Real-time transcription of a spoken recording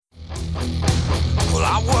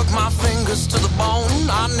work my fingers to the bone.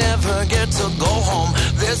 I never get to go home.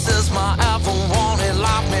 This is my ever wanted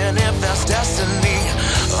life, manifest destiny.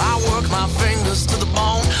 I work my fingers to the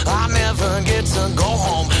bone. I never get to go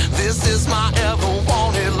home. This is my ever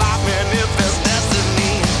wanted life, manifest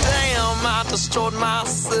destiny. Damn, I destroyed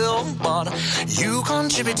myself, but you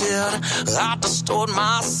contributed. I destroyed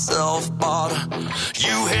myself, but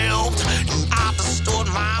you helped. I destroyed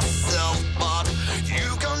myself, but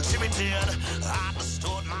you contributed. I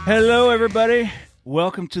destroyed myself. Hello, everybody.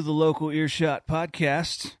 Welcome to the Local Earshot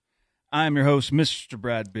Podcast. I'm your host, Mr.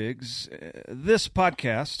 Brad Biggs. This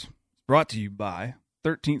podcast is brought to you by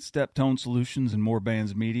 13th Step Tone Solutions and More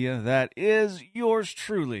Bands Media. That is yours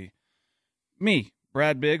truly. Me,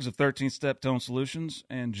 Brad Biggs of 13th Step Tone Solutions,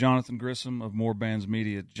 and Jonathan Grissom of More Bands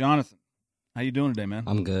Media. Jonathan, how you doing today, man?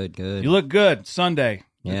 I'm good. You look good. Sunday.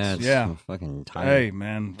 Yeah, I'm fucking tired. Hey,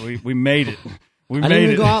 man, we made it. I didn't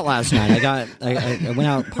even go out last night. I went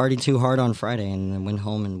out, partied too hard on Friday, and then went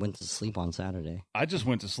home and went to sleep on Saturday. I just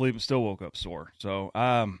went to sleep and still woke up sore. So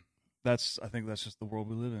I think that's just the world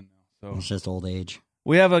we live in now. So It's just old age.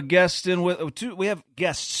 we have a guest we have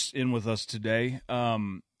guests in with us today.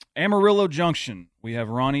 Amarillo Junction. We have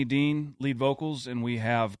Ronnie Dean, lead vocals, and we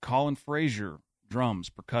have Colin Frazier, drums,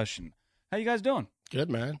 percussion. How you guys doing? Good,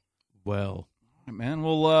 man. Well, All right, man.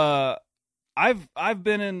 Well, I've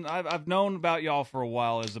known about y'all for a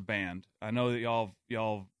while as a band. I know that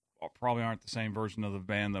y'all probably aren't the same version of the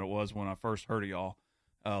band that it was when I first heard of y'all.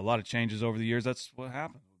 A lot of changes over the years. That's what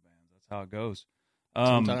happens with bands. That's how it goes.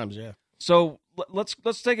 Sometimes, yeah. So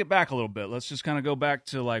let's take it back a little bit. Let's just kind of go back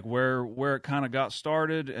to like where it kind of got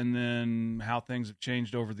started, and then how things have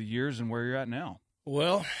changed over the years, and where you're at now.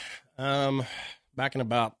 Well, back in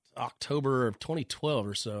about October of 2012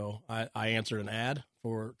 or so, I answered an ad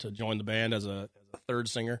to join the band as a third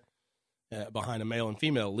singer behind a male and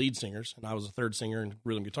female lead singers, and I was a third singer and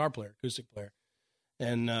rhythm guitar player, acoustic player.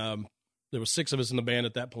 And there was 6 of us in the band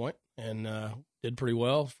at that point, and did pretty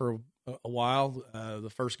well for a while. The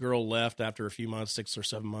first girl left after a few months, 6 or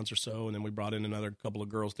 7 months or so, and then we brought in another couple of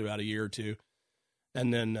girls throughout a year or two.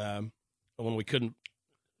 And then when we couldn't,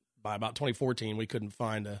 by about 2014, we couldn't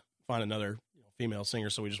find another female singer,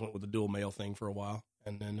 so we just went with the dual male thing for a while,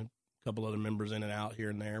 and then a couple other members in and out here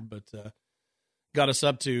and there. But got us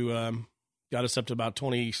up to about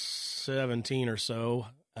 2017 or so.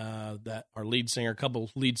 That our couple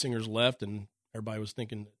lead singers left, and everybody was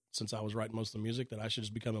thinking, since I was writing most of the music, that I should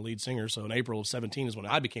just become a lead singer. So in April of 17 is when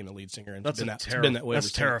I became the lead singer, and it's been that way.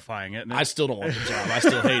 That's terrifying, isn't it? I still don't want the job. I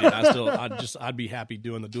still hate it. I'd be happy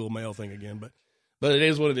doing the dual male thing again, but it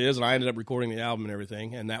is what it is. And I ended up recording the album and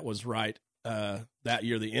everything, and that was right. That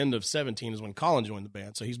year, the end of 17 is when Colin joined the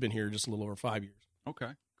band. So he's been here just a little over 5 years.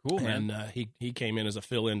 Okay, cool, man. And he came in as a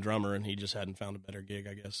fill-in drummer, and he just hadn't found a better gig,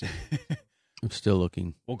 I guess. I'm still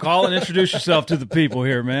looking. Well, Colin, introduce yourself to the people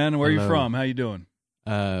here, man. Where Hello. you from? How you doing?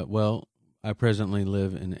 Well, I presently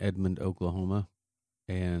live in Edmond, Oklahoma,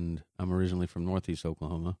 and I'm originally from Northeast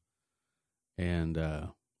Oklahoma, and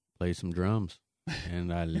play some drums,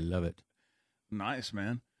 and I love it. Nice,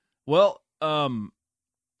 man. Well, I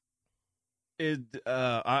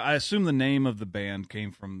assume the name of the band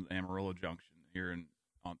came from Amarillo Junction here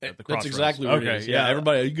at the That's Crossroads. exactly what okay, it is. Yeah,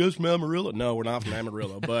 everybody, you guys from Amarillo? No, we're not from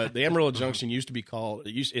Amarillo. But the Amarillo Junction used to be called,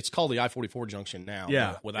 it's called the I-44 Junction now.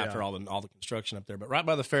 Yeah. After all the construction up there. But right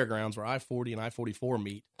by the fairgrounds where I-40 and I-44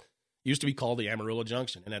 meet, used to be called the Amarillo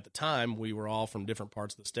Junction. And at the time, we were all from different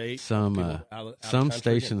parts of the state. Some country.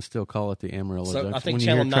 stations still call it the Amarillo Junction. I think when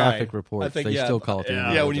Channel you hear 9, traffic reports, they yeah, still call it the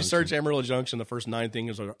Amarillo Yeah, when you Junction. search Amarillo Junction, the first 9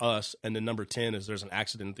 things are us, and then number 10 is there's an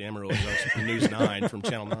accident at the Amarillo Junction from News 9 from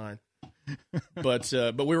Channel 9. But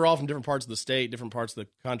we were all from different parts of the state, different parts of the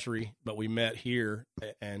country, but we met here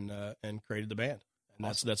and created the band.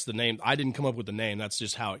 And that's the name. I didn't come up with the name. That's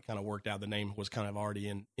just how it kind of worked out. The name was kind of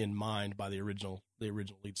already in mind by the original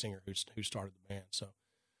lead singer who started the band. So,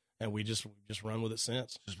 and we just run with it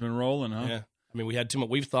since. Just been rolling, huh? Yeah. I mean, we had too much.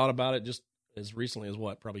 We've thought about it just as recently as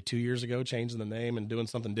probably 2 years ago, changing the name and doing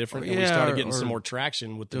something different. And we started getting some more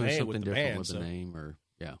traction with the doing name, something with the different band. with the name, or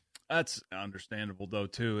yeah. That's understandable though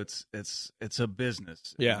too. It's a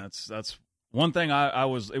business. Yeah. And that's one thing it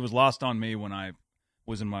was lost on me when I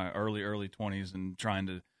was in my early 20s and trying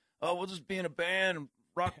to, we'll just be in a band and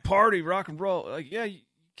rock and roll. Like, yeah, you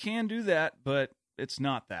can do that, but it's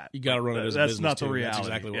not that. You got to run it as a That's business not the too. reality. That's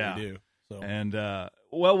exactly what we do. So. And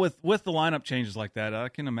well, with the lineup changes like that, I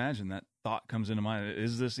can imagine that thought comes into mind.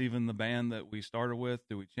 Is this even the band that we started with?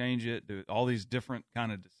 Do we change it? Do all these different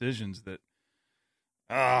kind of decisions that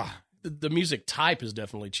the music type has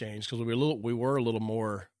definitely changed because we were a little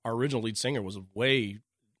more. Our original lead singer was a way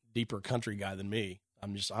deeper country guy than me.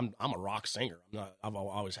 I'm a rock singer. I've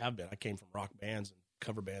always have been. I came from rock bands and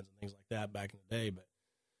cover bands and things like that back in the day,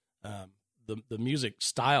 but the music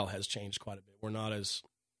style has changed quite a bit. We're not as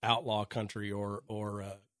outlaw country or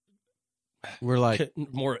We're like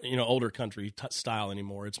more older country style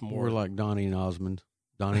anymore. It's more we're like Donnie and Osmond,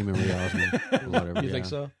 Donnie Marie Osmond, or whatever. You think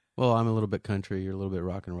so? Well, I'm a little bit country. You're a little bit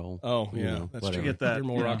rock and roll. Oh you yeah, know, that's whatever. true. Get that, You're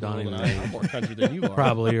more you rock and roll Donnie than Marie. I'm more country than you are.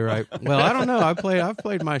 Probably you're right. Well, I don't know. I've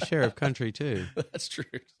played my share of country too. That's true.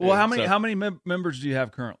 Well, how So- many members do you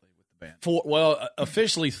have currently with the band?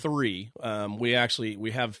 Officially 3.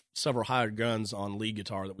 We have several hired guns on lead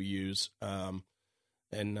guitar that we use,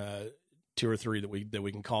 and 2 or 3 that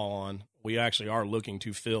we can call on. We actually are looking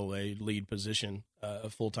to fill a lead position, a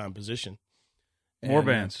full-time position. More And,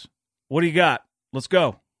 bands. What do you got? Let's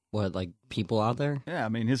go. What, like people out there? Yeah, I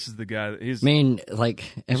mean, this is the guy. He's I mean, like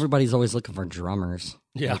everybody's always looking for drummers.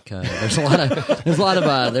 Yeah. Like, there's a lot of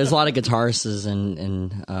guitarists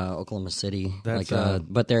in Oklahoma City. That's,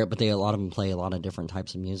 but a lot of them play a lot of different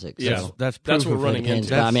types of music. Yeah. So That's That's proof what of we're it. running depends.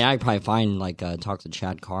 into. But, I mean, I probably find talk to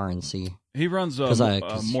Chad Carr and see. he runs 'Cause I-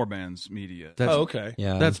 More Bands Media. That's, okay.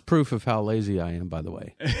 Yeah, that's proof of how lazy I am, by the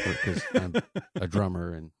way, because I'm a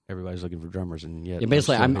drummer and everybody's looking for drummers, and yet Yeah,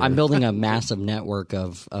 basically, still I'm here. building a massive network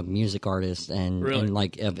of music artists and, Really? and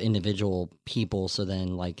like of individual people. So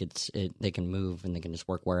then like they can move and they can just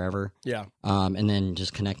work wherever. Yeah. And then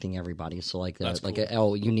just connecting everybody. So like That's like cool.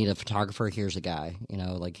 oh, you need a photographer. Here's a guy.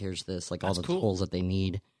 Like here's this. Like all That's the cool. tools that they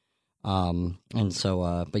need. And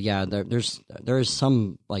so but yeah, there is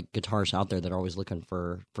some like guitarists out there that are always looking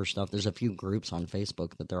for stuff. There's a few groups on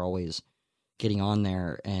Facebook that they're always getting on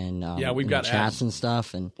there and Yeah, we've in got the chats ads. and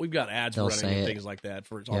stuff. And We've got ads They'll running say and it. things like that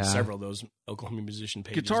on Yeah. several of those Oklahoma musician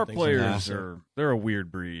pages. Guitar and things like players that. they're a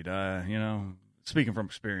weird breed. Speaking from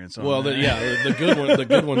experience. on Well, that. the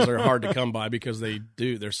good ones are hard to come by because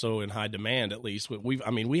they're so in high demand. At least we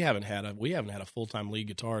haven't had a full time lead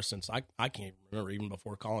guitarist since I can't remember, even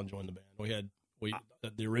before Colin joined the band.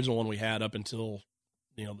 The original one we had up until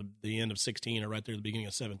the end of 16 or right there at the beginning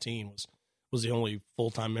of 17 was the only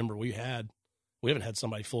full time member we had. We haven't had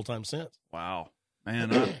somebody full time since. Wow,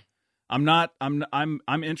 man,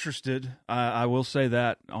 I'm interested. I will say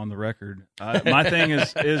that on the record. My thing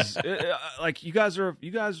is like you guys are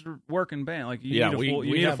working band. Like you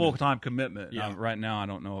need a full time commitment. Yeah. Right now, I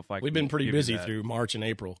don't know if I. We've can been pretty give you busy that. through March and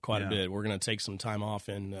April quite Yeah. a bit. We're going to take some time off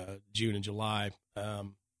in June and July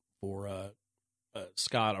for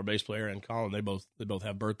Scott, our bass player, and Colin. They both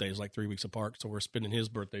have birthdays like 3 weeks apart, so we're spending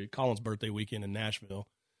Colin's birthday weekend in Nashville,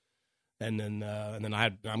 and then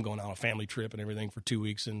I'm going on a family trip and everything for 2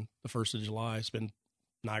 weeks in the 1st of July. Spend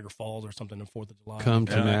Niagara Falls or something the 4th of July. Come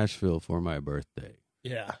to Yeah. Nashville for my birthday.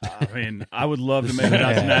 Yeah. I mean, I would love to make it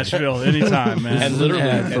out to Nashville anytime, man. And This is an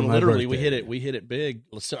ad for my literally, we birthday. hit it big.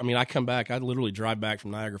 I mean, I come back. I literally drive back from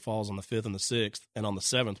Niagara Falls on the 5th and the 6th, and on the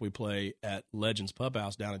 7th we play at Legends Pub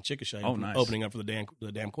House down in Chickasha. Oh, nice. Opening up for the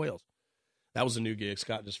Damn Quails. That was a new gig.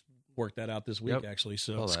 Scott just worked that out this week, Yep. actually.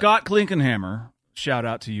 So Saw that. Scott Klinkenhammer, shout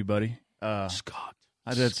out to you, buddy. Scott,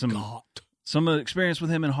 I did some experience with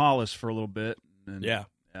him in Hollis for a little bit. And Yeah,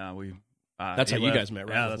 we. that's how he you guys guys met,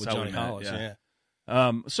 right? Yeah, that's with how Johnny we met, Hollis. Yeah.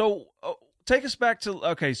 So take us back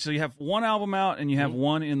to so you have one album out and you have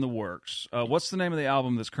one in the works. What's the name of the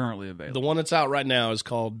album that's currently available? The one that's out right now is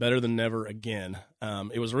called Better Than Never Again.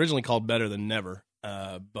 It was originally called Better Than Never,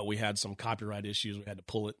 but we had some copyright issues. We had to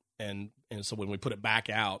pull it, and so when we put it back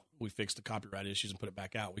out, we fixed the copyright issues and put it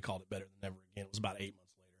back out. We called it Better Than Never Again. It was about 8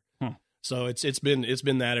 months later. Huh. So it's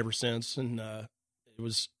been that ever since, and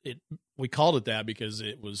we called it that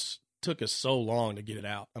because took us so long to get it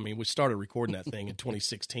out. I mean, we started recording that thing in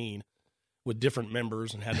 2016 with different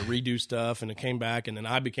members and had to redo stuff, and it came back, and then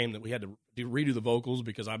we had to redo the vocals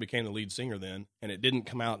because I became the lead singer then, and it didn't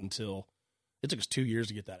come out until it took us 2 years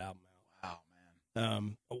to get that album out. Wow,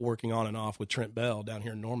 man. Working on and off with Trent Bell down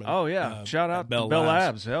here in Norman. Oh yeah, shout at out Bell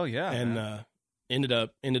Labs. Hell yeah, and man.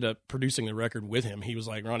 ended up producing the record with him. He was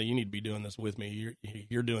like, Ronnie, you need to be doing this with me.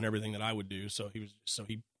 You're doing everything that I would do. So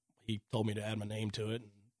he told me to add my name to it, and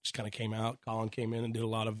just kind of came out. Colin came in and did a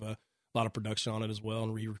lot of production on it as well,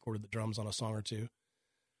 and re-recorded the drums on a song or two.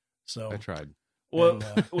 So I tried. Well,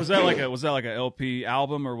 and, was that like a LP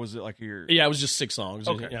album or was it like your? yeah, it was just 6 songs.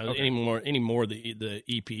 Okay, okay. Anymore the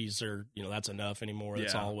EPs are that's enough anymore.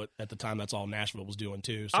 That's Yeah. all what at the time. That's all Nashville was doing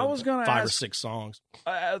too. So I was gonna 5 or ask- 6 songs.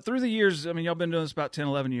 Through the years, I mean, y'all been doing this about 10,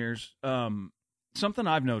 11 years. Something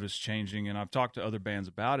I've noticed changing, and I've talked to other bands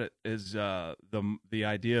about it, is the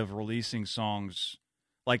idea of releasing songs.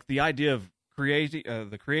 Like the idea of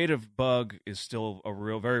the creative bug is still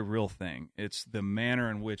a very real thing. It's the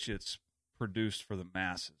manner in which it's produced for the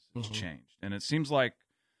masses has changed, and it seems like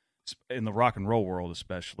in the rock and roll world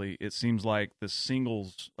especially, it seems like the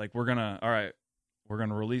singles, like we're gonna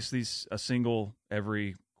release a single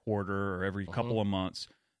every quarter or every couple of months.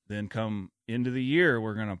 Then come into the year,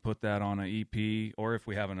 we're gonna put that on an EP, or if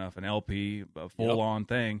we have enough, an LP, a full on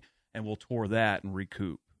thing, and we'll tour that and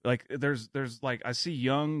recoup. Like there's like, I see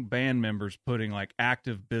young band members putting like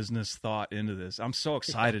active business thought into this. I'm so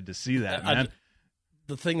excited to see that, man.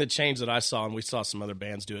 The thing that changed that I saw, and we saw some other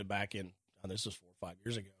bands do it back in, this was 4 or 5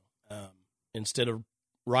 years ago. Instead of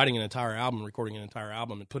writing an entire album, recording an entire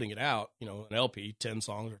album, and putting it out, an LP, 10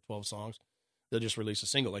 songs or 12 songs, they'll just release a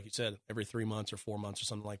single, like you said, every 3 months or 4 months or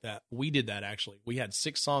something like that. We did that, actually. We had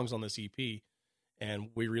 6 songs on this EP, and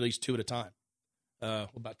we released 2 at a time,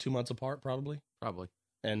 about 2 months apart, probably.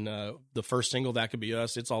 And the first single, That Could Be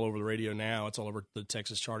Us, it's all over the radio now. It's all over the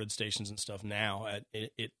Texas charted stations and stuff now.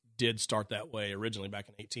 It did start that way originally back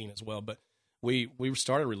in 2018 as well. But we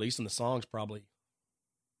started releasing the songs probably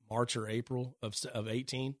March or April of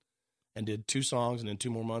 2018, and did 2 songs, and then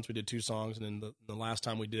 2 more months we did 2 songs, and then the last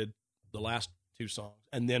time we did the last 2 songs,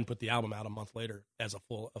 and then put the album out a month later as a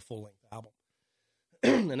full length album.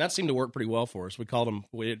 And that seemed to work pretty well for us. We called them,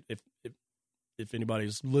 if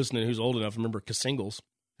anybody's listening who's old enough, remember Cassingles.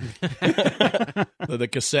 the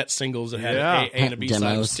cassette singles that had A and a B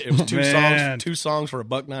sides. It was 2 songs for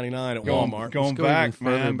 $1.99 at Walmart. Going back,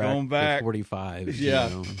 man. Going back. 45.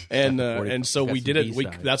 Yeah. And so we did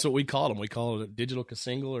it. That's what we called them. We called it a digital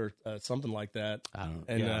cassingle or something like that. I don't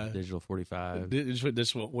know. And digital 45. This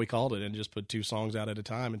is what we called it, and just put 2 songs out at a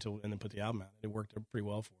time and then put the album out. It worked pretty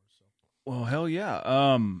well for us. So. Well, hell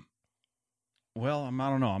yeah. Well, I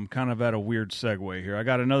don't know. I'm kind of at a weird segue here. I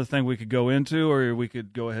got another thing we could go into, or we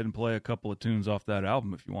could go ahead and play a couple of tunes off that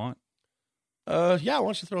album if you want. Yeah,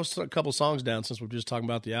 why don't you throw a couple songs down since we're just talking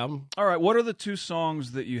about the album? All right, what are the 2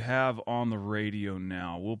 songs that you have on the radio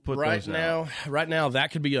now? We'll put those out. Right now,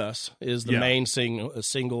 That Could Be Us is the main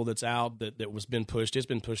single that's out that was been pushed. It's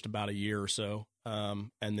been pushed about a year or so. And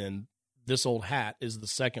then This Old Hat is the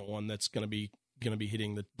second one that's going to be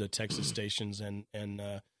hitting the Texas stations and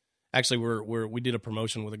actually, we did a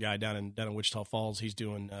promotion with a guy down in Wichita Falls. He's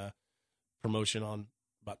doing promotion on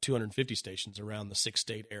about 250 stations around the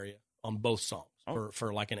 6-state area on both songs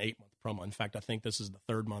for like an 8-month promo. In fact, I think this is the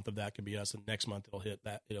 3rd month of That Could Be Us, and next month it'll hit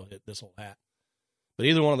This Old Hat. But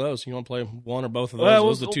either one of those, you want to play one or both of those?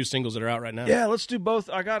 Those are the 2 singles that are out right now. Yeah, let's do both.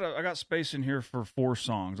 I got space in here for 4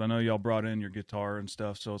 songs. I know y'all brought in your guitar and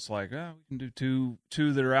stuff, so it's like we can do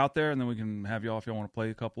two that are out there, and then we can have y'all if y'all want to play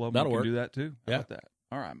a couple of them. That'll work. Do that too. How about that?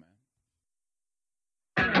 All right, man.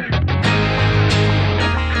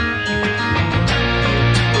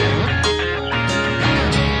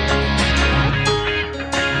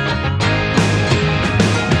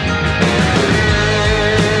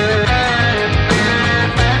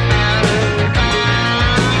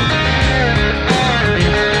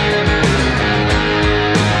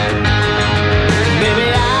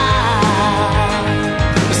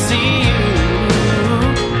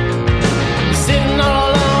 Sitting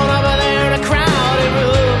all alone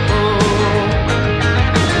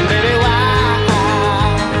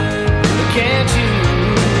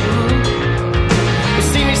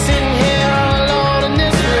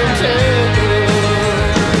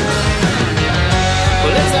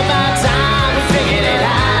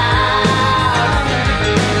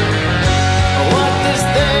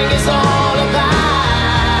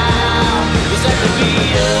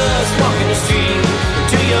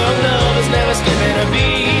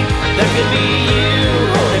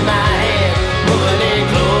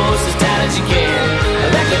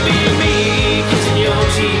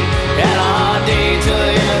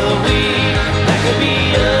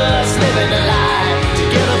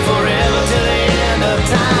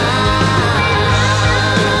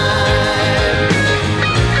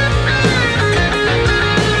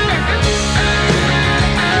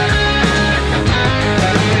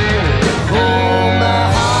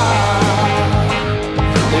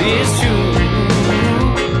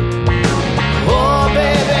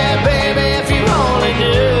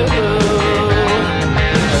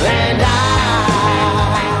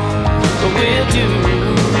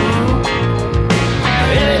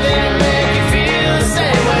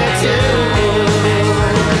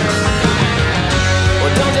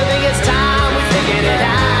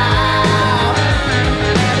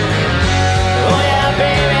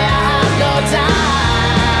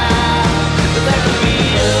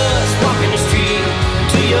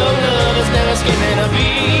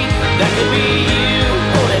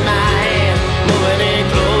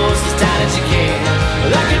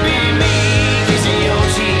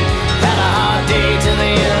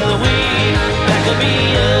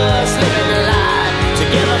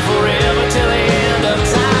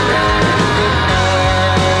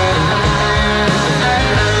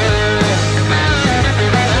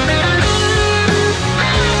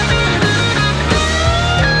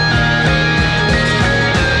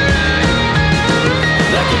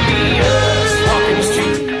us walking the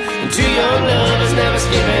street, and two young lovers never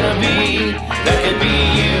skipping a beat. That could be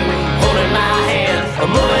you holding my hand, or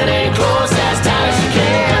moving in close as tight as you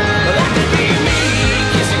can. Or that could be me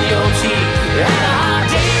kissing your cheek. Had a hard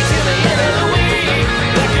day till the end of the week.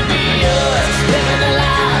 That could be us living the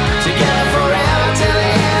life together forever till the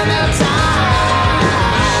end of time.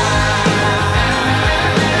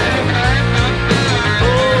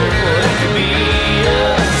 Oh, that could be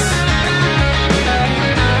us.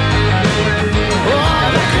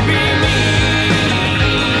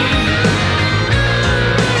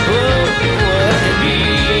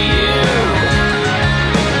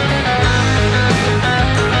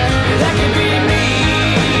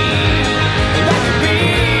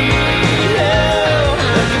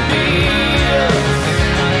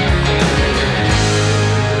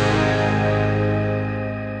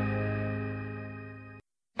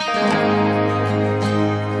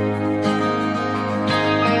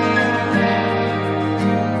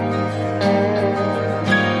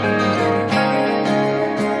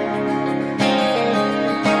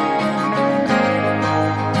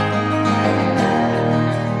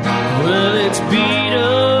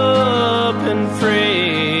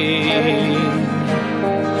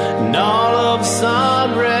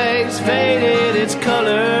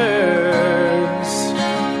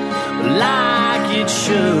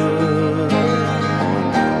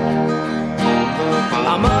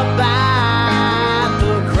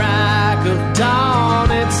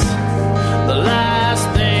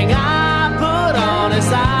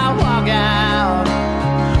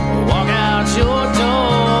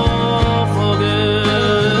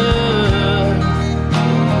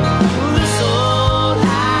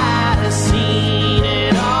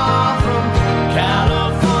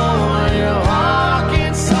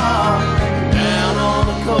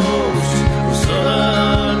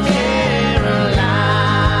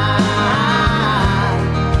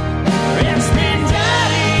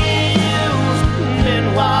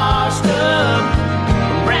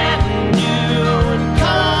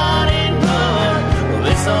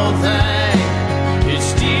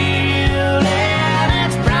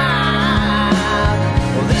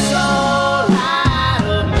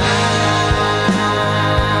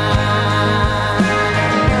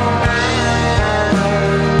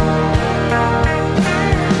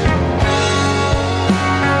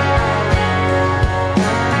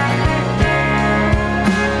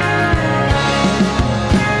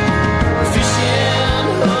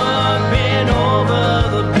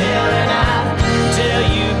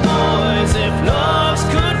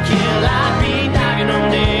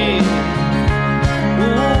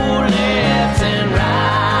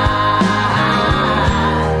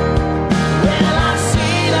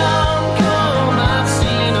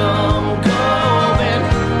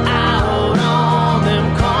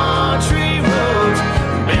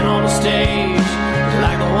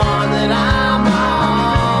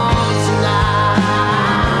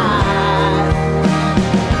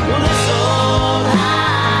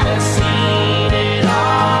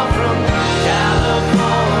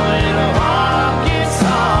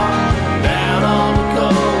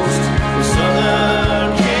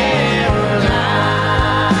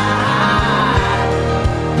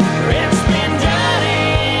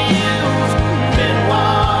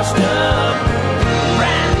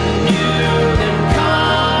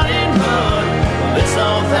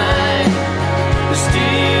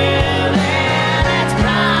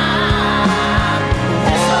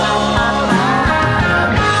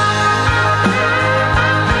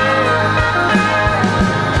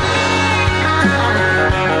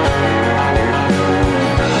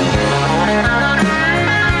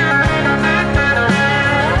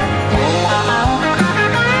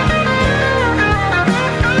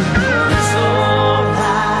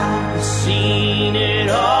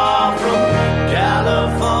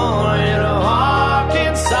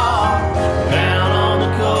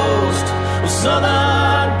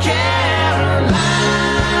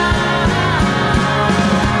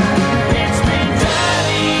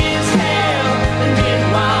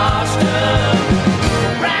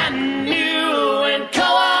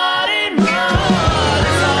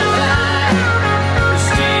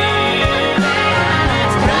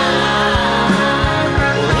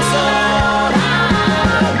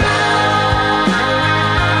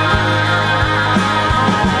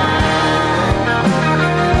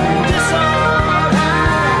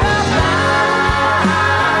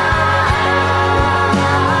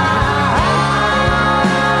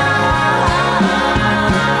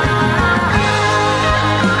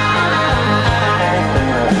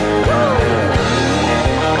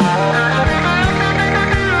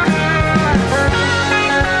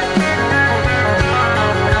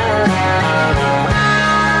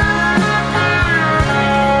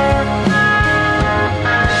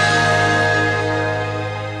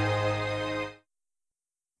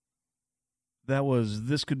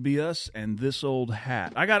 This Could Be Us and This Old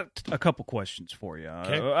Hat. I got a couple questions for you.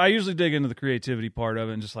 Okay. I usually dig into the creativity part of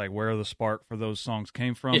it and just like where the spark for those songs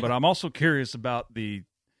came from, but I'm also curious about the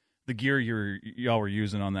gear y'all were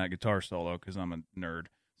using on that guitar solo because I'm a nerd.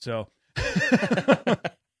 So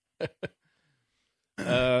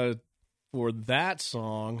for that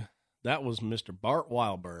song, that was Mr. Bart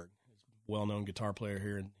Weilberg, well-known guitar player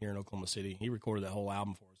here in Oklahoma City. He recorded that whole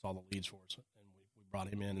album for us, all the leads for us, and we brought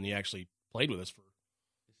him in, and he actually played with us for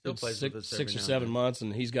six or 7 months,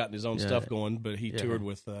 and he's gotten his own stuff going. But he toured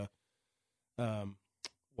with Wayne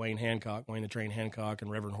the Train Hancock, and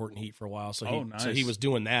Reverend Horton Heat for a while. So nice. So he was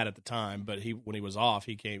doing that at the time. But when he was off,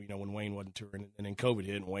 he came. When Wayne wasn't touring, and then COVID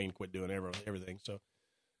hit, and Wayne quit doing everything. So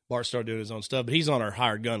Bart started doing his own stuff. But he's on our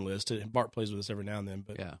hired gun list. Bart plays with us every now and then.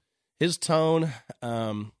 But his tone,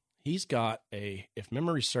 he's got if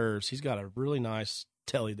memory serves, he's got a really nice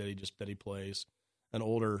telly that he plays, an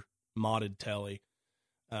older modded telly.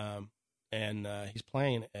 And he's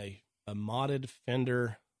playing a modded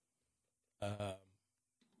Fender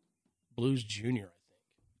Blues Junior, I think,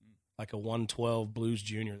 like a 112 Blues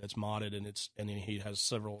Junior that's modded, and then he has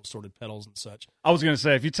several assorted pedals and such. I was gonna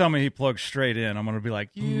say, if you tell me he plugs straight in, I'm gonna be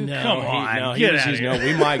like, come on, get out of here. No,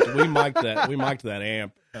 we mic'd that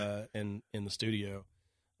amp in the studio.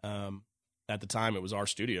 At the time, it was our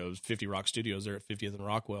studio. It was 50 Rock Studios there at 50th and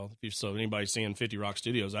Rockwell. So anybody seeing 50 Rock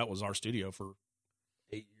Studios, that was our studio for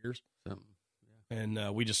 8 years.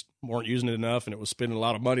 And we just weren't using it enough, and it was spending a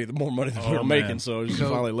lot of money, the more money that we were making, so just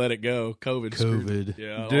finally let it go. COVID.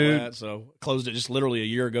 Yeah, dude. All that, so closed it just literally a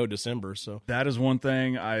year ago, December. So that is one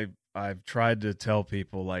thing I've tried to tell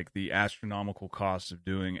people, like the astronomical cost of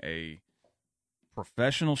doing a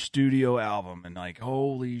professional studio album, and like,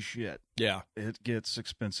 holy shit. Yeah. It gets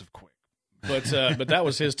expensive quick. But that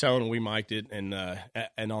was his tone, and we mic'd it, and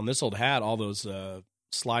on This Old Hat, all those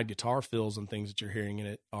slide guitar fills and things that you're hearing in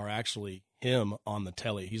it are actually him on the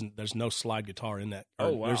telly. There's no slide guitar in that.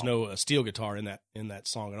 Oh, wow. There's no steel guitar in that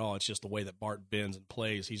song at all. It's just the way that Bart bends and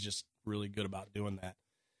plays. He's just really good about doing that,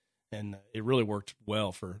 and it really worked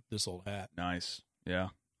well for This Old Hat. Nice, yeah.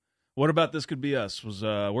 What about This Could Be Us? Was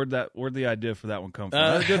where'd the idea for that one come from?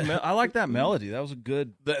 I like that melody. That was a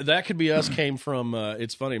good. That Could Be Us came from.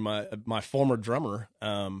 It's funny. My former drummer,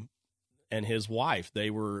 and his wife. They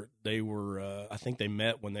were. I think they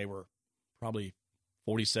met when they were probably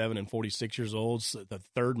 47 and 46 years old. So the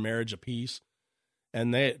third marriage apiece,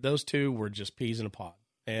 and those two were just peas in a pod.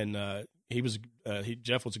 And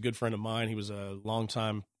Jeff was a good friend of mine. He was a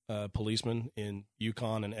longtime policeman in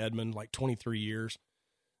Yukon and Edmond, like 23 years.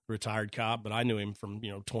 Retired cop, but I knew him from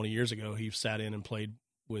 20 years ago. He sat in and played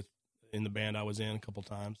in the band I was in a couple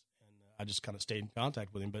times, and I just kind of stayed in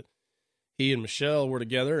contact with him. But he and Michelle were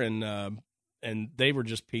together, and they were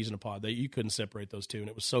just peas in a pod. You couldn't separate those two, and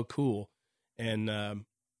it was so cool. And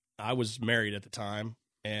I was married at the time,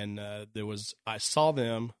 and I saw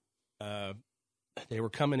them. They were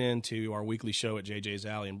coming into our weekly show at JJ's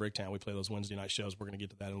Alley in Bricktown. We play those Wednesday night shows. We're going to get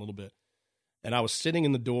to that in a little bit. And I was sitting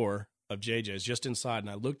in the door of JJ's just inside, and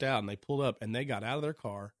I looked out, and they pulled up, and they got out of their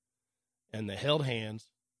car, and they held hands,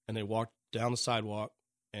 and they walked down the sidewalk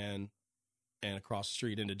and across the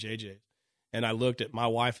street into JJ's. And I looked at my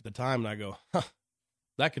wife at the time, and I go,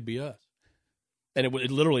 that could be us. And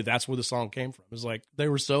it literally, that's where the song came from. It was like they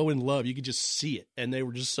were so in love, you could just see it, and they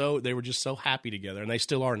were just so happy together, and they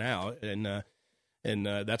still are now. And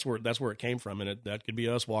that's where it came from, and that could be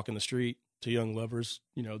us walking the street, two young lovers,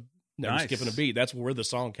 never nice. Skipping a beat. That's where the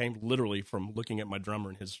song came, literally from looking at my drummer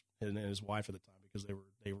and his wife at the time, because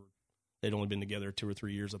they'd only been together 2 or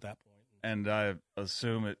 3 years at that point. And I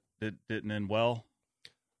assume it didn't end well.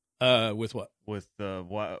 With what? With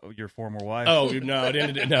your former wife? Oh no, it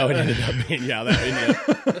ended up being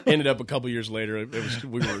that ended up a couple years later. It was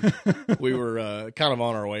we were kind of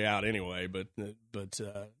on our way out anyway, but it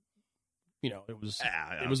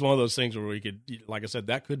was one of those things where we could, like I said,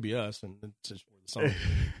 that could be us, and it's just where the song.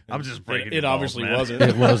 I'm just breaking. It obviously wasn't.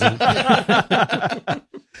 It wasn't.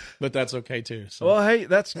 But that's okay too. So. Well, hey,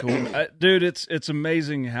 that's cool, dude. It's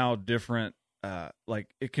amazing how different.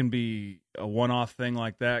 Like it can be a one-off thing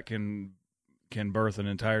like that can birth an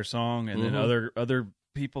entire song, and then other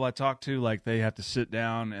people I talk to, like they have to sit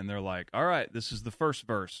down and they're like, "All right, this is the first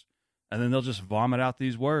verse." And then they'll just vomit out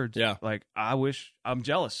these words. Yeah. Like, I'm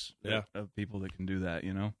jealous of people that can do that,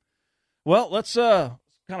 Well, let's kind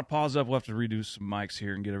of pause up. We'll have to redo some mics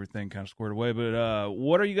here and get everything kind of squared away. But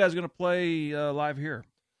what are you guys going to play live here?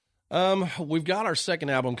 We've got our second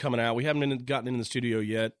album coming out. We haven't gotten into the studio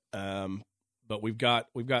yet, but we've got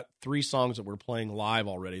 3 songs that we're playing live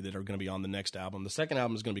already that are going to be on the next album. The second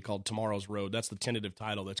album is going to be called Tomorrow's Road. That's the tentative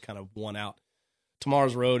title that's kind of won out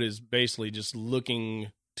Tomorrow's Road is basically just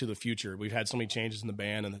looking to the future. We've had so many changes in the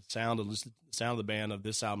band, and the sound of the band of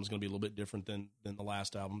this album is going to be a little bit different than the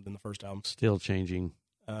last album, than the first album. Still changing.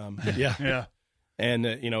 Yeah. And,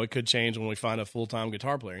 it could change when we find a full-time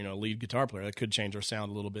guitar player, a lead guitar player. That could change our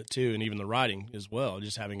sound a little bit, too, and even the writing as well,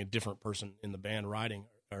 just having a different person in the band writing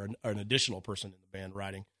or an additional person in the band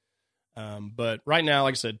writing. But right now,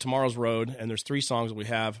 like I said, Tomorrow's Road, and there's 3 songs that we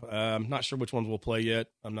have. I'm not sure which ones we'll play yet.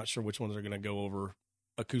 I'm not sure which ones are going to go over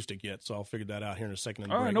acoustic yet, so I'll figure that out here in a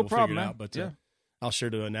second. All right, no problem, man. But I'll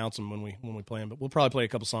sure to announce them when we play them. But we'll probably play a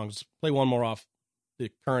couple songs, play one more off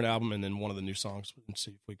the current album, and then one of the new songs, and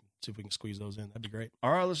see if we can squeeze those in. That'd be great.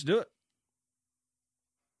 All right, let's do it.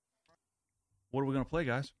 What are we going to play,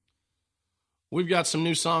 guys? We've got some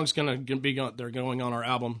new songs they're going on our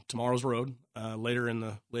album Tomorrow's Road later in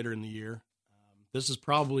the year. This is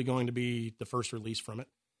probably going to be the first release from it,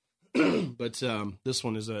 but this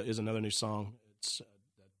one is another new song. It's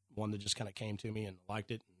one that just kind of came to me and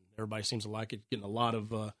liked it, and everybody seems to like it. Getting a lot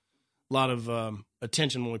of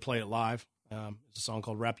attention when we play it live. It's a song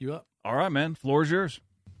called "Wrap You Up." All right, man. Floor is yours.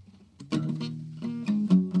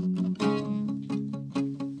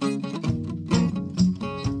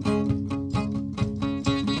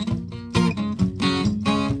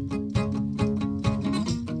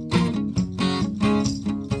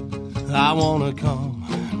 I wanna come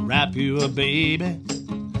and wrap you up, baby,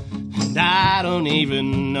 and I don't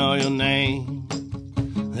even know your name.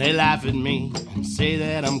 They laugh at me and say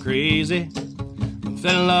that I'm crazy. I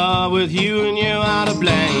fell in love with you and you are to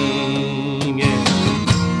blame, yeah.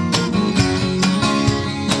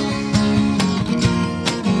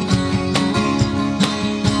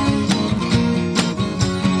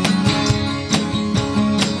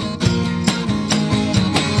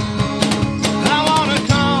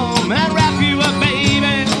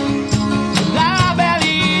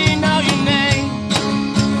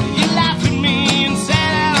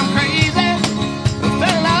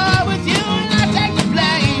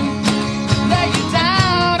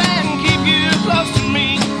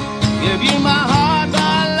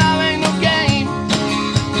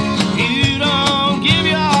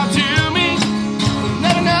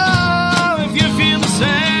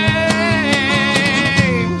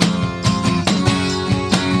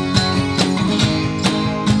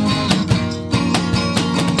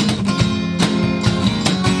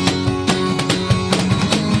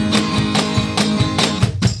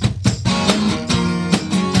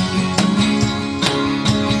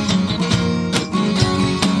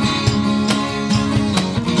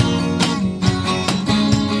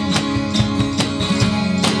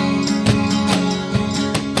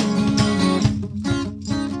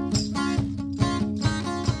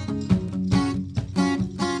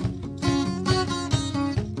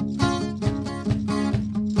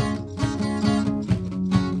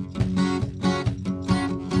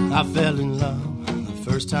 I fell in love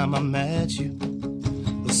the first time I met you.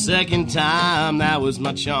 The second time, that was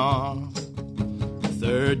my charm. The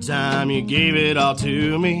third time, you gave it all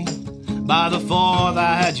to me. By the fourth,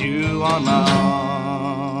 I had you on my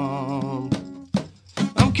arm.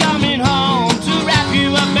 I'm coming home to wrap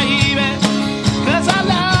you up, baby, 'cause our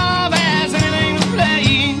love has anything to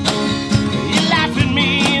play. You laugh at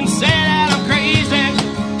me and say that I'm crazy.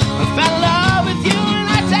 I fell in love with you and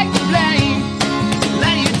I take the blame.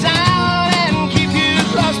 Lay you down and keep you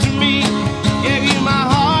close to me. Gave you my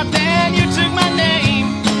heart, then you took my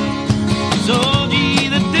name. Told you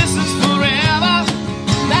that this is forever.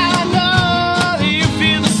 Now I know that you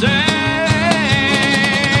feel the same.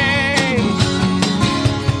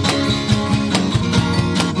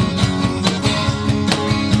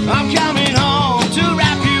 I'm coming home to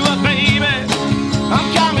wrap you up, baby. I'm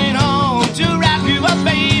coming home to wrap you up,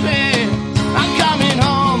 baby. I'm coming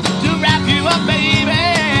home to wrap you up, baby.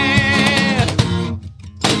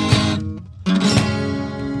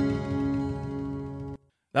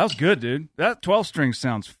 That was good, dude. That 12-string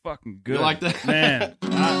sounds fucking good. You like that? Man,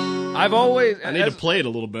 I've always... I need to play it a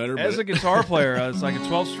little better. As but a guitar player, it's like a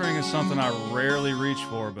 12-string is something I rarely reach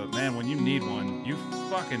for, but man, when you need one, you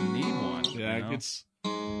fucking need one. yeah, you know?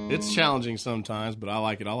 it's challenging sometimes, but I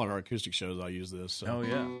like it. All of our acoustic shows, I use this. So. Oh,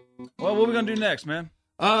 yeah. Well, what are we going to do next, man?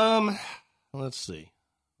 Let's see.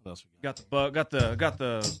 What else we Got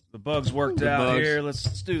the bugs worked The out bugs. here.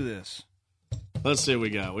 Let's do this. Let's see what we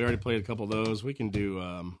got. We already played a couple of those. We can do.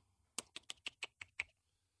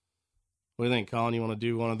 What do you think, Colin? You want to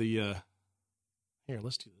do one of the? Here,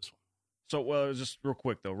 let's do this one. So, just real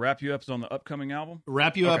quick though, Wrap You Up is on the upcoming album.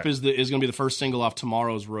 Wrap You Up Okay. is going to be the first single off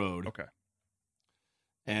Tomorrow's Road. Okay.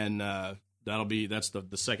 And that's the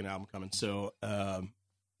second album coming. So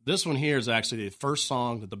This one here is actually the first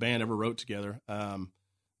song that the band ever wrote together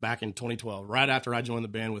back in 2012. Right after I joined the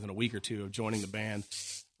band, within a week or two of joining the band,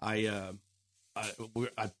 I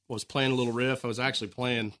was playing a little riff. I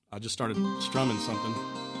just started strumming something.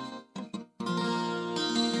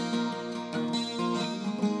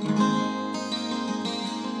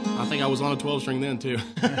 I think I was on a 12-string then, too.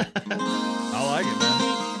 I like it, man.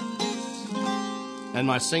 And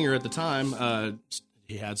my singer at the time,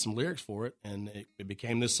 he had some lyrics for it, and it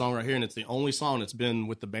became this song right here, and it's the only song that's been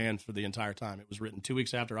with the band for the entire time. It was written 2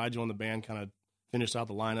 weeks after I joined the band, kind of finished out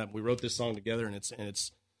the lineup. We wrote this song together, and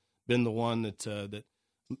it's been the one that a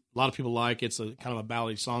lot of people like. It's a kind of a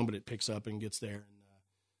ballady song, but it picks up and gets there, and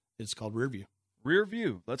it's called Rear View. Rear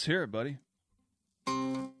View. Let's hear it, buddy.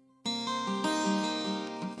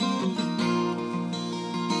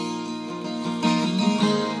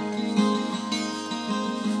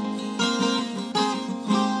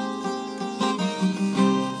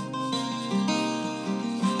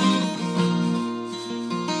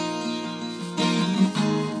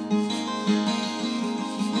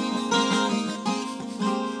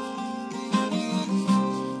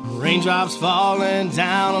 Raindrops falling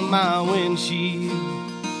down on my windshield,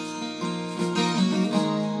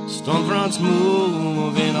 storm fronts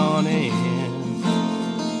moving on in.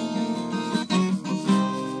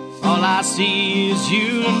 All I see is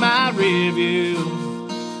you in my rear view,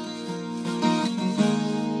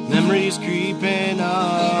 memories creeping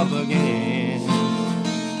up again.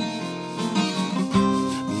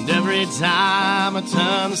 And every time I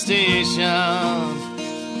turn the station,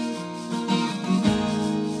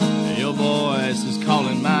 your voice is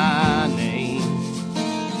calling my name,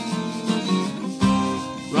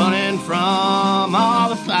 running from all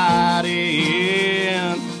the fighting.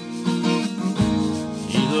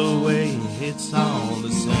 Either way, it's all the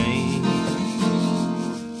same.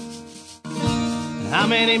 How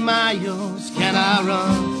many miles can I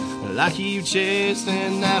run till I keep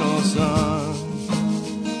chasing that old sun?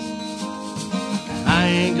 I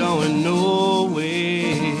ain't going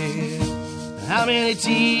nowhere. How many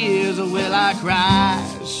tears will I cry?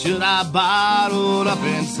 Should I bottle up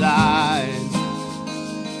inside?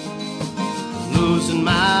 Losing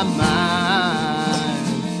my mind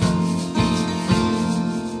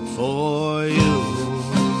for you.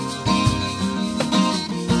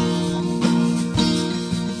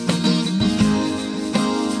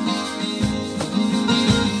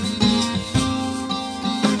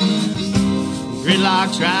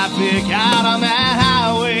 Gridlock traffic out on that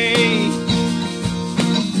highway.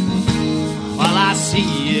 All I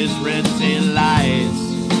see is red tail lights.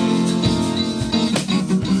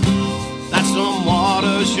 That storm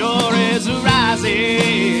water sure is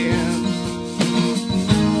rising.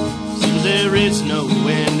 Seems there is no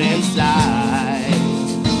wind inside.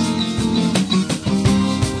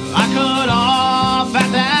 I cut off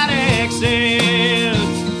at that exit,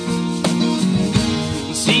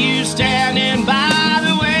 see you standing by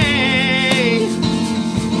the way.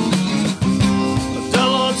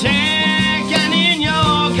 Double take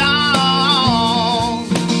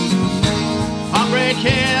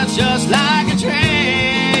just like a train.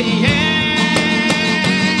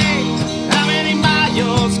 How many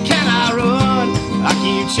miles can I run? I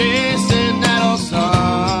keep chasing that old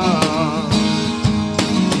sun.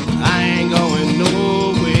 I ain't going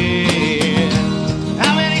nowhere.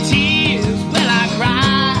 How many tears will I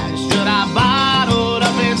cry? Should I bottle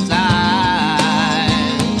up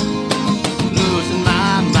inside? Losing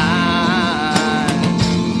my mind.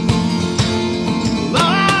 Oh,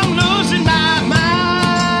 I'm losing my mind.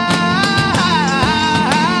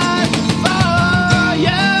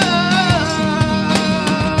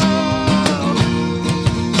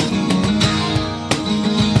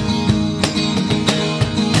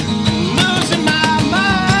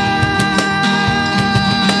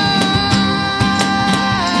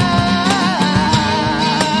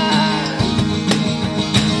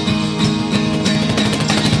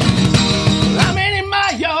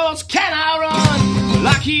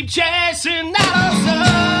 Keep chasing that old sun.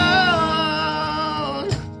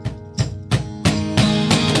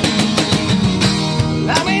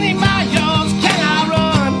 How many miles can I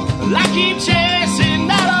run? I keep chasing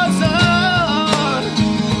that old sun.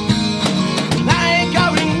 I ain't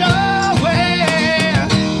going nowhere.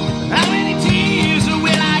 How many tears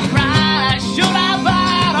will I cry? Should I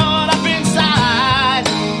bottle up inside?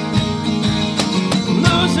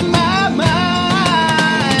 Losing my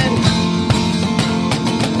mind.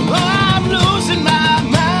 I'm losing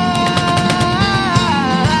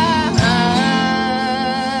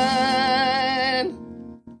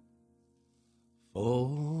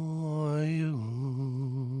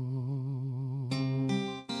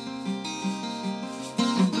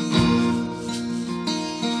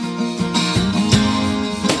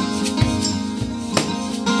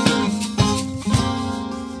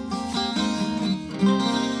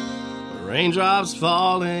Raindrops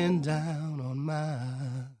falling down on my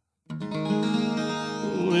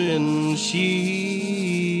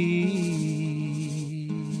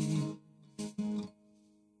windshield.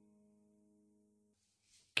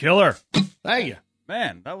 Killer. Thank you.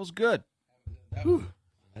 Man, that was good.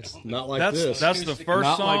 That's not like That's this. that's the first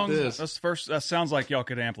Not song. like this. That's the first. That sounds like y'all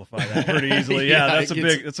could amplify that pretty easily. Yeah, Yeah, that's it a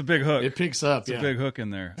gets- big. It's a big hook. It picks up. It's a big hook in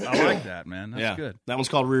there. I like that, man. That's good. That one's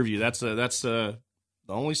called Rearview. That's the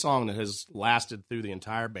only song that has lasted through the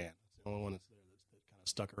entire band. It's the only one that's there that kind of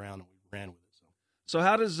stuck around and we ran with it. So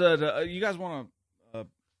how does you guys want to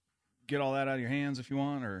get all that out of your hands if you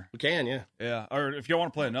want, or We can, yeah. yeah, or if y'all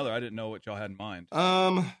want to play another? I didn't know what y'all had in mind.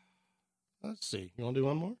 Let's see. You want to do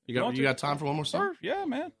one more? You Want got to? got time for one more song? Sure, yeah,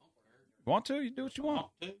 man. Want to? You do what you want.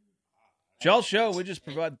 It's y'all's show. We just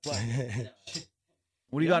provide the platform.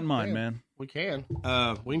 What do you got in mind, man? We can.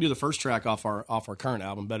 We can do the first track off our current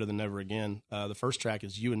album, Better Than Never Again. The first track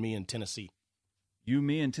is You and Me in Tennessee. You,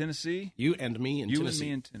 me, in Tennessee. You and Me in You Tennessee.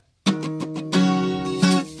 and me in Tennessee.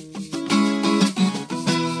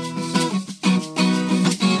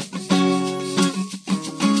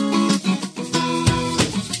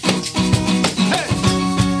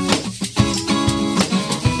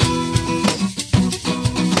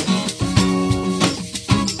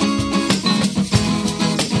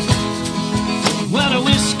 Well, the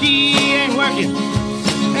whiskey ain't working,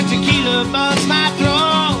 and tequila burns my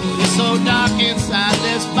throat. It's so dark inside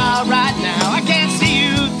this bar right now, I can't see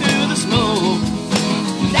you through the smoke.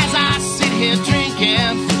 And as I sit here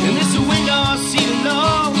drinking in this window seat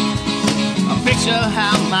alone, I picture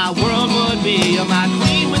how my world would be, or my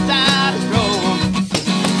queen without a throne.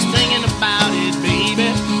 Just thinking about it,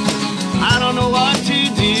 baby, I don't know what to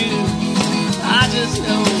do. I just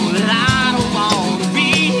know that I don't want to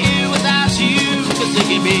be here without you. Cause it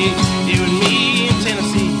could be you and me in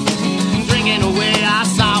Tennessee, drinking away our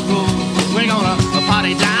sorrow. We're gonna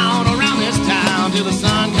party down around this town till the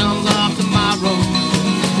sun comes up tomorrow.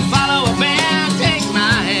 Follow a band, take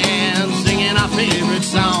my hand, singing our favorite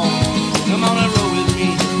song. Come on and roll with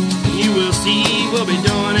me, and you will see we'll be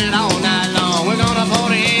doing it all night long. We're gonna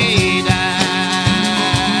party down.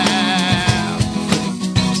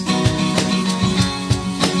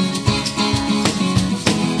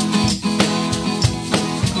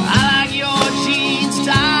 I like your jeans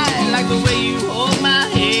tight, like the way you hold my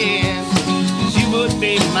hand. 'Cause you would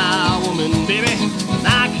be my woman, baby, and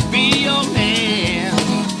I could be your man.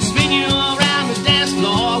 Spin you around the dance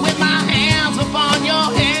floor with my hands upon your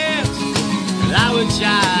hips, and I would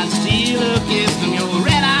try to steal a kiss from your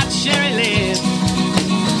red-hot cherry lips.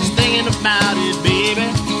 Just thinking about it, baby,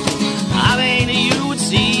 I think that you would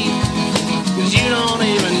see, 'cause you don't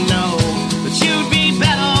even know that you'd be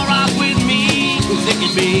better off with me. 'Cause it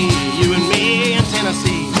could be you and me in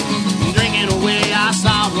Tennessee, drinking away our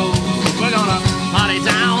sorrow. We're gonna party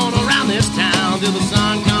down around this town till the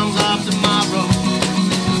sun comes up tomorrow.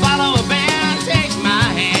 Follow a band, take my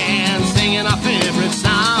hand, singing our favorite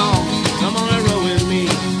song. Come on and roll with me,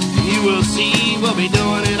 and you will see we'll be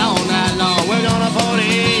doing it all night long. We're gonna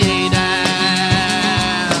party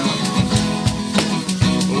down.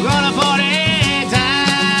 We're gonna party down.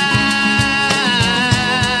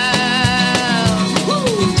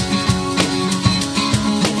 Woo!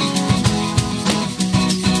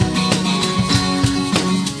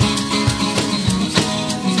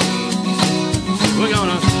 We're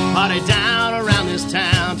gonna party down around this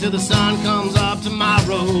town till the sun comes up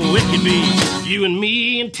tomorrow. It could be you and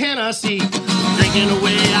me in Tennessee, drinking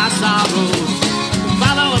away our sorrows.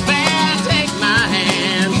 Follow a band, take my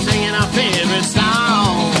hand, singing our favorite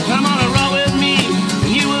song. Come on and roll with me,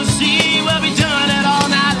 and you will see we'll be doing it all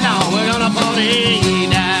night long. We're gonna party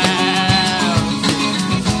down.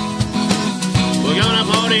 We're gonna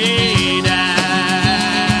party down.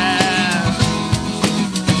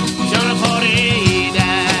 Gonna party down.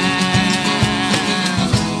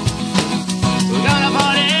 We're gonna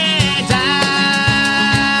party down.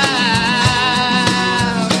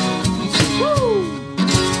 Woo!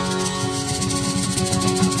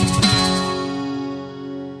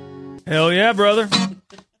 Hell yeah, brother.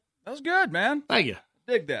 That was good, man. Thank you.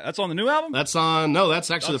 Dig that. That's on the new album. That's on. No, that's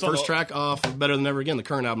actually That's the on first the- track off of Better Than Ever Again, the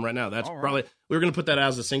current album right now. That's All right. probably we were going to put that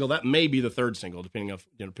as a single. That may be the third single, depending on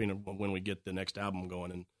when we get the next album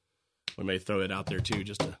going, and we may throw it out there too,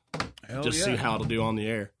 just to Hell just yeah. see how it'll do on the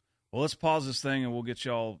air. Well, let's pause this thing and we'll get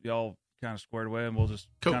y'all kind of squared away, and we'll just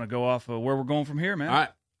Cool. kind of go off of where we're going from here, man. All right.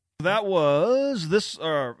 That was this.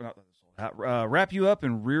 Wrap You Up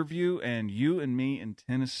in Rearview and You and Me in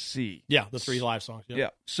Tennessee. Yeah, the three live songs. Yeah.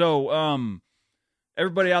 So,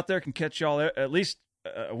 everybody out there can catch y'all at least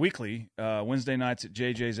weekly, Wednesday nights at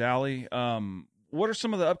JJ's Alley. what are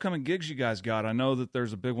some of the upcoming gigs you guys got? I know that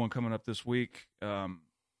there's a big one coming up this week.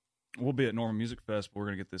 We'll be at Norman Music Fest, but we're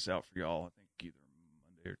going to get this out for y'all, I think, either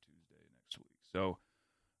Monday or Tuesday next week. So,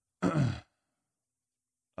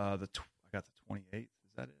 I got the 28th. Is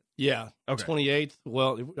that it? Yeah. Okay. 28th.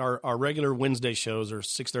 Well, our regular Wednesday shows are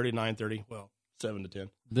 6:30, 9:30. Well, 7 to 10.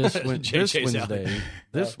 This JJ's out. Wednesday.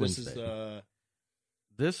 This This Wednesday. is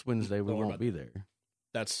This Wednesday we Don't worry won't about be there.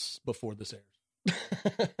 that's before this airs.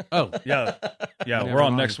 Oh, Yeah, Never we're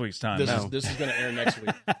on mind. next week's time. This now. is this is going to air next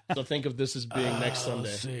week. So think of this as being next Sunday.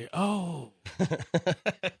 See. Oh,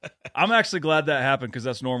 I'm actually glad that happened because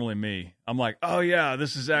that's normally me. I'm like, oh yeah,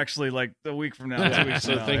 this is actually like the week from now. 2 weeks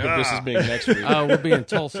So from now. think Like, of this as being next week. we'll be in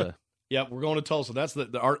Tulsa. Yep, we're going to Tulsa. That's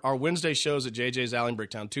our Wednesday shows at JJ's Alley in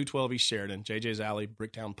Bricktown, 212 East Sheridan, JJ's Alley,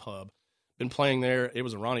 Bricktown Pub. Been playing there. It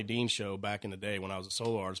was a Ronnie Dean show back in the day when I was a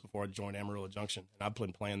solo artist before I joined Amarillo Junction. And I've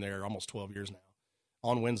been playing there almost 12 years now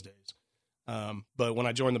on Wednesdays. But when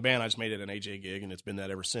I joined the band, I just made it an AJ gig, and it's been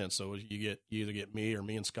that ever since. So you either get me or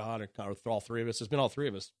me and Scott or all three of us. It's been all three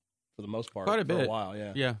of us for the most part. Quite a for bit. a while,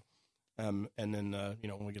 yeah. Yeah. And then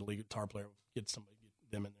when we get a lead guitar player, we'll get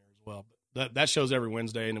them in there as well. But that show's every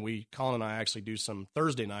Wednesday, and Colin and I actually do some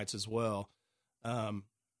Thursday nights as well.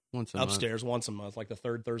 Once a Upstairs once a month, like the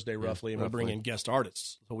third Thursday roughly, and we bring roughly. in guest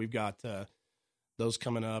artists. So we've got those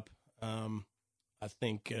coming up. I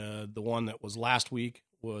think the one that was last week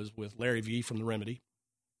was with Larry V from The Remedy.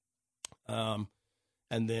 And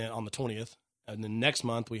then on the 20th, and then next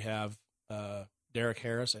month we have Derek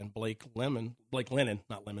Harris and Blake Lennon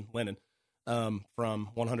from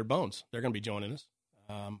 100 Bones. They're going to be joining us.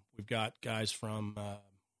 We've got guys from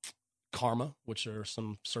Karma, which are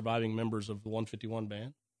some surviving members of the 151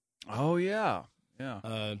 band. Oh yeah.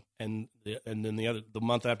 And then the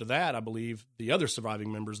month after that, I believe the other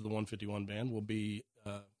surviving members of the 151 band will be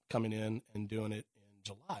coming in and doing it in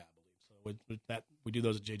July, I believe. So we do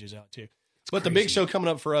those at JJ's Alley too. But the big show coming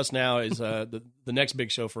up for us now is the next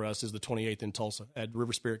big show for us is the 28th in Tulsa at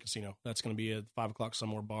River Spirit Casino. That's going to be at 5 o'clock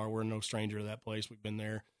somewhere bar. We're no stranger to that place. We've been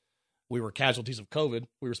there. We were casualties of COVID.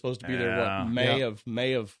 We were supposed to be there May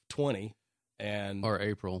of 20 and or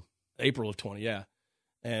April of 20, yeah.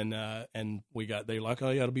 And they're like, oh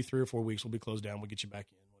yeah, it'll be 3 or 4 weeks. We'll be closed down. We'll get you back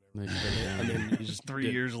in, whatever. And then you just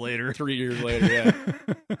 3 years later. 3 years later, yeah.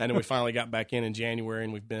 And then we finally got back in January,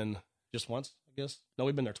 and we've been just once, I guess. No,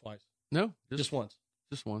 we've been there twice. No, Just once.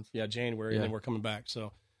 Just once. Yeah, January, Yeah. and then we're coming back.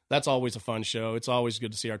 So that's always a fun show. It's always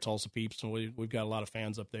good to see our Tulsa peeps, and we've got a lot of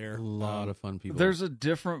fans up there. A lot of fun people. There's a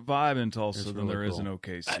different vibe in Tulsa It's than really there is cool. in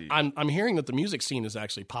OKC. I'm hearing that the music scene is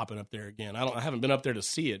actually popping up there again. I haven't been up there to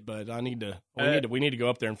see it, but we need to go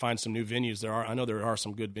up there and find some new venues. I know there are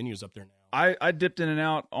some good venues up there now. I dipped in and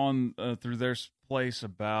out on through their place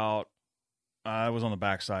about. I was on the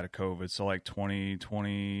backside of COVID, so like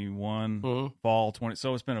 2021 Mhm. fall 20.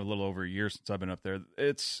 So it's been a little over a year since I've been up there.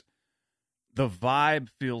 It's the vibe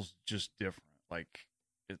feels just different. Like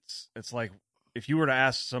it's like if you were to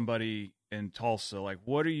ask somebody in Tulsa, like,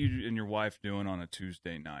 what are you and your wife doing on a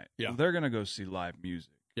Tuesday night? Yeah. They're gonna go see live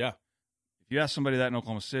music. Yeah. If you ask somebody that in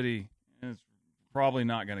Oklahoma City, it's probably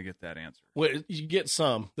not gonna get that answer. Well, you get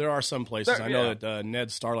some. There are some places. There- I know yeah. that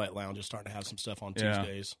Ned's Starlight Lounge is starting to have some stuff on Yeah.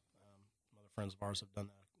 Tuesdays. Some other friends of ours have done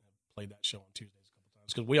that, have played that show on Tuesdays a couple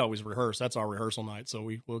times because we always rehearse. That's our rehearsal night. So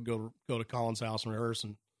we'll go to Colin's house and rehearse,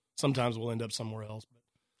 and sometimes we'll end up somewhere else. But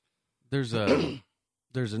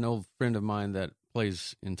There's an old friend of mine that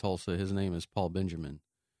plays in Tulsa. His name is Paul Benjamin,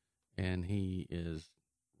 and he is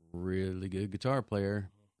really good guitar player.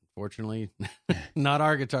 Unfortunately, not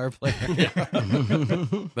our guitar player,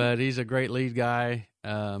 but he's a great lead guy.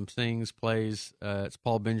 Sings, plays. It's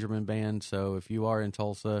Paul Benjamin Band. So if you are in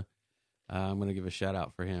Tulsa, I'm going to give a shout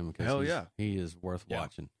out for him because Hell yeah. he is worth Yeah.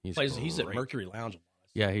 watching. he's at great. Mercury Lounge.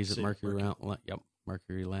 Yeah, he's at City, Mercury Lounge. Yep,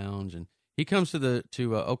 Mercury Lounge, and he comes to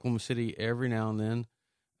Oklahoma City every now and then.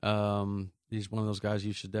 He's one of those guys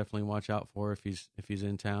you should definitely watch out for if he's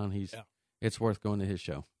in town. It's worth going to his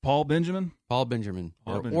show. Paul Benjamin. Paul Benjamin,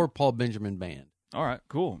 or Paul Benjamin Band. All right,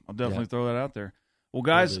 cool. I'll definitely Yeah. throw that out there. Well,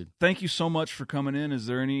 guys, dude. thank you so much for coming in. Is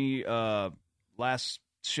there any last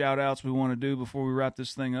shout outs we want to do before we wrap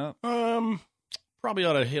this thing up? Probably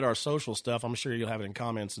ought to hit our social stuff. I'm sure you'll have it in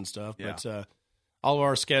comments and stuff. Yeah. But all of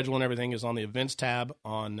our schedule and everything is on the events tab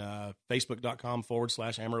on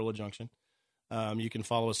facebook.com/Amarillo Junction. You can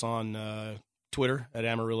follow us on Twitter at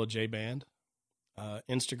Amarillo J Band,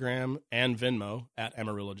 Instagram and Venmo at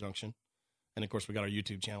Amarillo Junction. And of course, we got our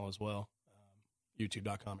YouTube channel as well,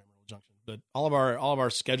 youtube.com/Amarillo Junction. But all of our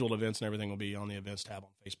scheduled events and everything will be on the events tab on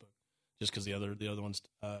Facebook. Just because the other ones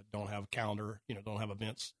don't have calendar, don't have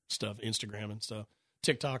events stuff, Instagram and stuff,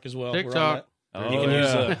 TikTok as well. We're on TikTok. that. Oh, You can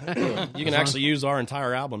yeah. you can actually use our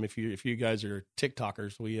entire album if you guys are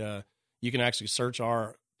TikTokers. You can actually search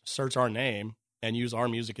our name and use our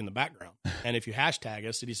music in the background. And if you hashtag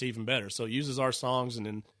us, it's even better. So it uses our songs and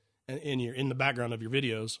then in the background of your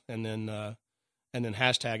videos, and then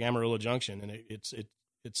hashtag Amarillo Junction, and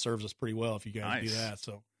it serves us pretty well if you guys do that.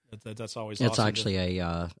 So that's always it's awesome. actually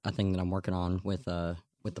a thing that I'm working on with the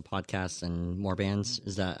podcast and more bands,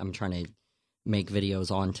 is that I'm trying to make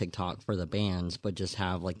videos on TikTok for the bands, but just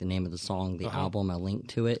have like the name of the song, the album, a link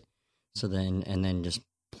to it. So then just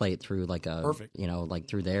play it through like Perfect. Like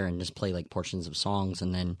through there, and just play like portions of songs,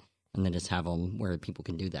 and then just have them where people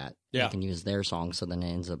can do that. Yeah. They can use their songs. So then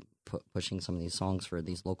it ends up pushing some of these songs for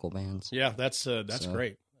these local bands. Yeah, that's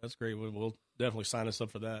great. That's great. We'll definitely sign us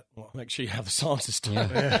up for that. Well, make sure you have the songs and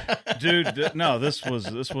stuff. Yeah. Dude, no, this was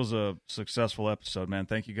a successful episode, man.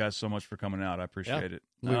 Thank you guys so much for coming out. I appreciate it.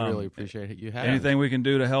 We really appreciate it. You have anything we can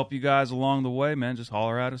do to help you guys along the way, man, just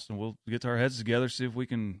holler at us and we'll get our heads together, see if we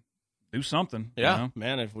can do something. Yeah, you know?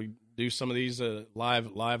 man. If we do some of these live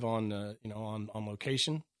on on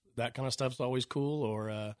location, that kind of stuff's always cool.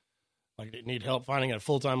 Or like you need help finding a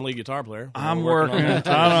full-time lead guitar player. I'm working. I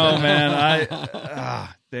don't know, man.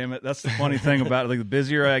 Damn it. That's the funny thing about it. Like, the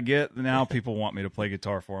busier I get, now people want me to play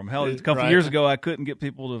guitar for them. Hell, a couple years ago, I couldn't get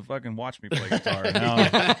people to fucking watch me play guitar. Now,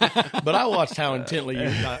 but I watched how intently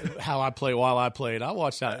how I play while I played. I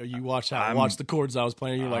watched how you watched how I watched the chords I was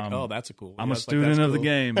playing. You're like, oh, that's a cool. I'm a student of the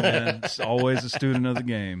game, man. It's always a student of the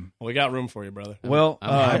game. Well, we got room for you, brother. Well,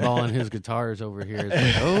 I'm eyeballing his guitars over here. It's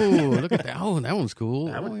like, oh, look at that. Oh, that one's cool.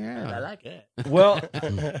 Oh, yeah. I like it. Well,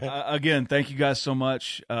 again, thank you guys so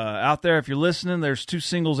much. Out there, if you're listening, there's 2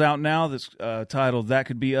 singles out now that's titled That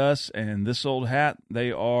Could Be Us and This Old Hat.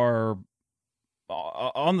 They are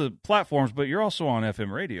on the platforms, but you're also on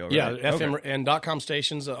FM radio, right? Yeah, FM and .com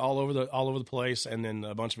stations all over the place, and then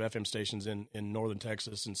a bunch of FM stations in northern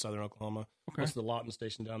Texas and southern Oklahoma. Okay. What's the Lawton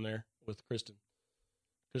station down there with Kristen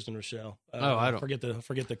Rochelle? I don't forget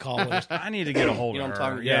the call list. I need to get a hold You know of what her.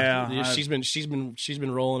 I'm talking? Yeah, I- she's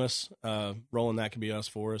been rolling us, rolling That Could Be Us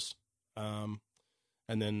for us, and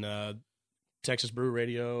then Texas Brew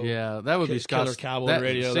Radio. Yeah, that would be Killer Scott's Cowboy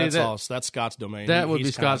Radio. That's Scott's domain. That would be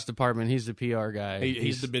He's Scott's department. He's the PR guy.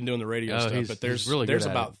 He's been doing the radio stuff, he's- but there's he's really good at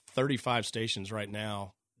about it. 35 stations right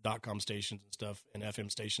now, .com stations and stuff, and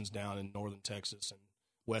FM stations down in northern Texas and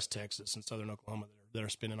West Texas and southern Oklahoma that are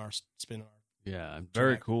spinning our. Yeah,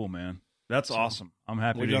 Very cool, man. That's awesome. I'm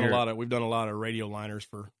happy We've to done hear. we've done a lot of radio liners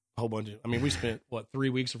for a whole bunch of. I mean, we spent 3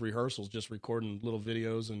 weeks of rehearsals just recording little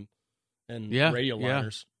videos and radio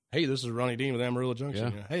liners. Hey, this is Ronnie Dean with Amarillo Junction. Yeah.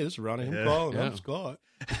 You know, hey, this is Ronnie. I'm Yeah. calling. Yeah. I'm Scott.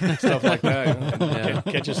 Stuff like that. You know, and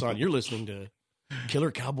catch us on. You're listening to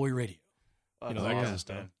Killer Cowboy Radio. You know, that kind of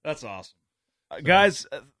stuff. That's awesome. Guys,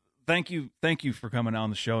 thank you for coming on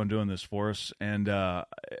the show and doing this for us. And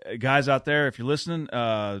guys out there, if you're listening,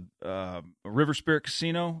 River Spirit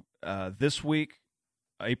Casino this week,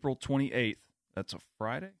 April 28th. That's a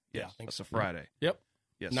Friday? Yeah, That's a Friday. Yep.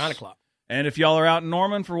 Yes. 9 o'clock. And if y'all are out in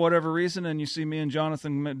Norman for whatever reason and you see me and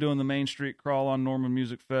Jonathan doing the Main Street Crawl on Norman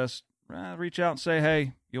Music Fest, reach out and say,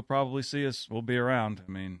 hey, you'll probably see us. We'll be around. I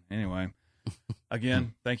mean, anyway.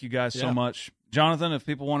 Again, thank you guys so much. Jonathan, if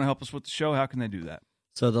people want to help us with the show, how can they do that?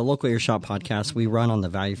 So the Local Earshot podcast, we run on the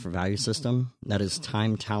value for value system. That is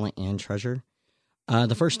time, talent, and treasure.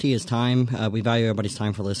 The first T is time. We value everybody's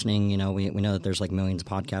time for listening. You know, we know that there's like millions of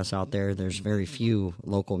podcasts out there. There's very few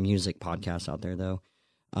local music podcasts out there, though.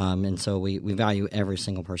 And so we value every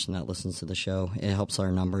single person that listens to the show. It helps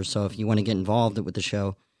our numbers. So if you want to get involved with the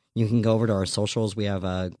show, you can go over to our socials. We have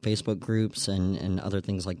Facebook groups and other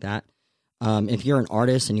things like that. If you're an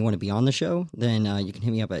artist and you want to be on the show, then you can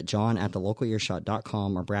hit me up at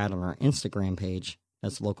john@thelocalearshot.com or Brad on our Instagram page.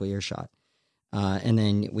 That's Local Earshot. And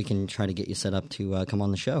then we can try to get you set up to come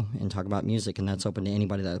on the show and talk about music. And that's open to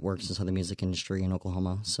anybody that works inside the music industry in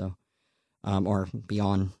Oklahoma, so or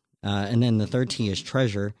beyond. And then the third T is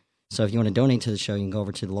treasure. So if you want to donate to the show, you can go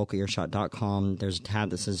over to thelocalearshot.com. There's a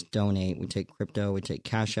tab that says donate. We take crypto, we take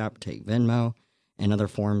Cash App, we take Venmo, and other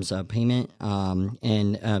forms of payment.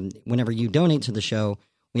 And whenever you donate to the show,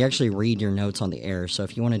 we actually read your notes on the air. So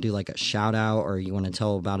if you want to do like a shout out or you want to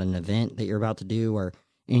tell about an event that you're about to do or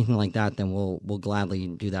anything like that, then we'll gladly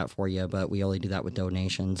do that for you. But we only do that with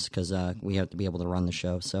donations because we have to be able to run the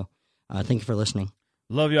show. So thank you for listening.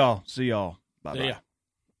 Love y'all. See y'all. Bye-bye. See ya.